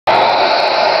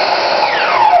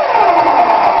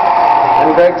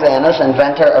I'm Greg Zanis,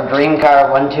 inventor of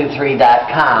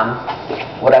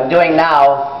DreamCar123.com. What I'm doing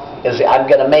now is I'm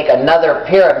going to make another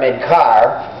pyramid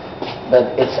car,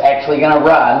 but it's actually going to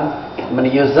run. I'm going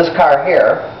to use this car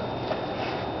here,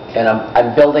 and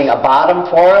I'm building a bottom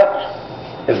for it.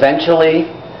 Eventually,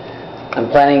 I'm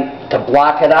planning to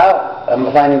block it out.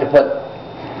 I'm planning to put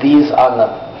these on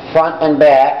the front and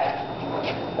back.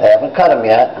 I haven't cut them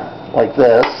yet, like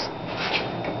this.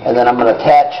 And then I'm going to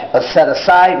attach a set of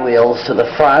side wheels to the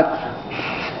front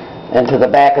and to the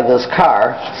back of this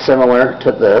car, similar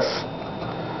to this,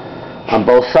 on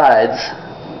both sides.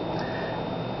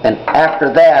 And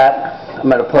after that, I'm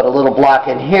going to put a little block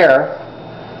in here,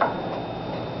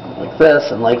 like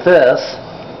this and like this.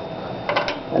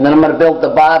 And then I'm going to build the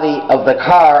body of the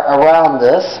car around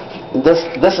this.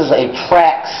 This is a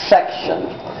track section.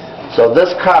 So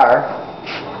this car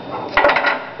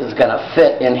is going to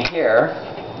fit in here.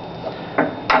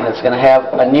 And it's going to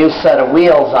have a new set of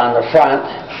wheels on the front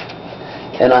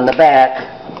and on the back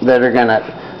that are going to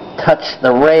touch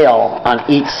the rail on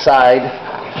each side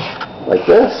like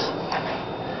this.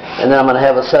 And then I'm going to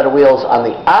have a set of wheels on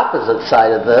the opposite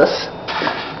side of this.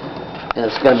 And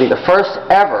it's going to be the first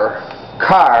ever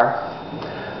car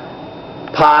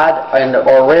pod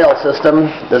or rail system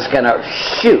that's going to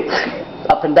shoot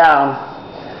up and down.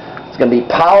 It's going to be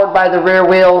powered by the rear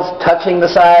wheels touching the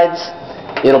sides.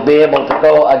 It'll be able to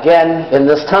go again in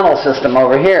this tunnel system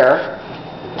over here.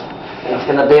 And it's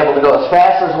going to be able to go as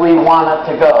fast as we want it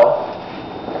to go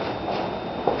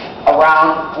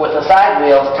around with the side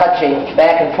wheels touching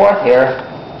back and forth here.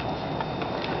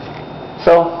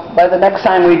 So by the next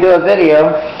time we do a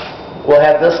video, we'll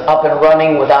have this up and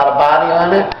running without a body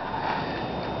on it.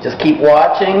 Just keep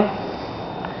watching.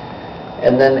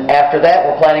 And then after that,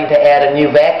 we're planning to add a new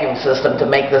vacuum system to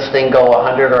make this thing go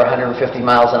 100 or 150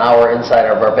 miles an hour inside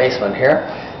of our basement here.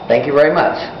 Thank you very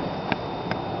much.